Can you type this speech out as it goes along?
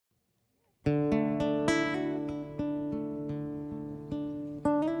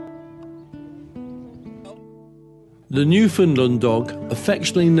The Newfoundland dog,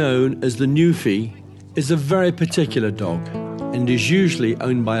 affectionately known as the Newfy, is a very particular dog and is usually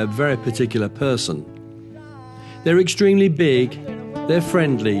owned by a very particular person. They're extremely big, they're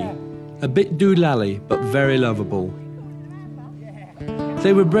friendly, a bit doolally but very lovable.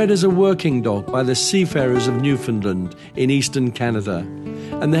 They were bred as a working dog by the seafarers of Newfoundland in eastern Canada,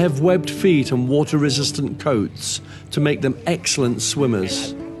 and they have webbed feet and water-resistant coats to make them excellent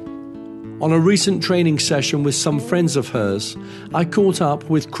swimmers. On a recent training session with some friends of hers, I caught up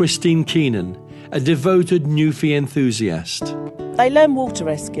with Christine Keenan, a devoted Newfie enthusiast. They learn water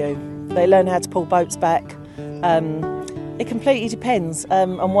rescue, they learn how to pull boats back. It completely depends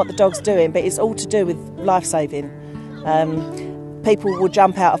on what the dog's doing, but it's all to do with life-saving. People will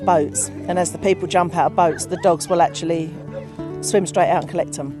jump out of boats, and as the people jump out of boats, the dogs will actually swim straight out and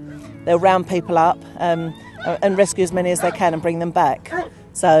collect them. They'll round people up and rescue as many as they can and bring them back.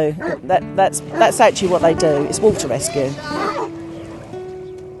 So that's actually what they do. It's water rescue.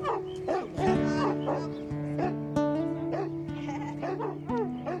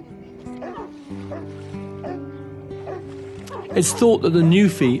 It's thought that the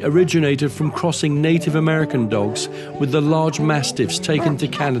Newfie originated from crossing Native American dogs with the large mastiffs taken to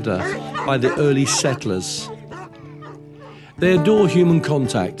Canada by the early settlers. They adore human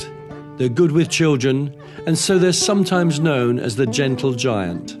contact, they're good with children, and so they're sometimes known as the gentle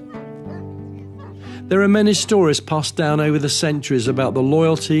giant. There are many stories passed down over the centuries about the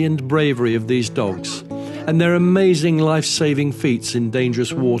loyalty and bravery of these dogs, and their amazing life-saving feats in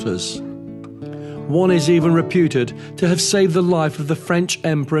dangerous waters. One is even reputed to have saved the life of the French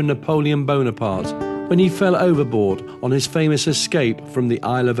Emperor Napoleon Bonaparte when he fell overboard on his famous escape from the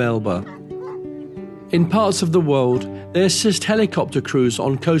Isle of Elba. In parts of the world, they assist helicopter crews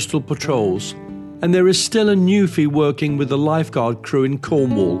on coastal patrols, and there is still a Newfie working with the lifeguard crew in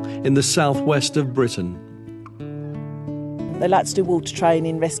Cornwall in the southwest of Britain. They like to do water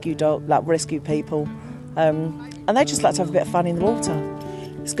training, rescue people, and they just like to have a bit of fun in the water.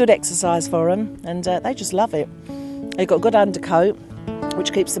 It's good exercise for them, and they just love it. They've got a good undercoat,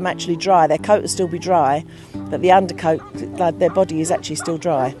 which keeps them actually dry. Their coat will still be dry, but the undercoat, their body is actually still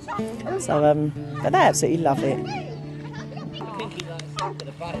dry. So, but they absolutely love it.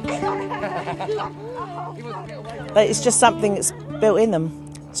 But it's just something that's built in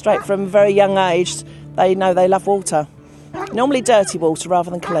them. Straight from a very young age, they know they love water. Normally dirty water rather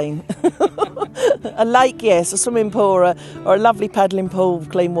than clean. A lake, yes, a swimming pool or a lovely paddling pool of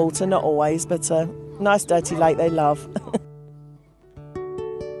clean water, not always, but a nice dirty lake they love.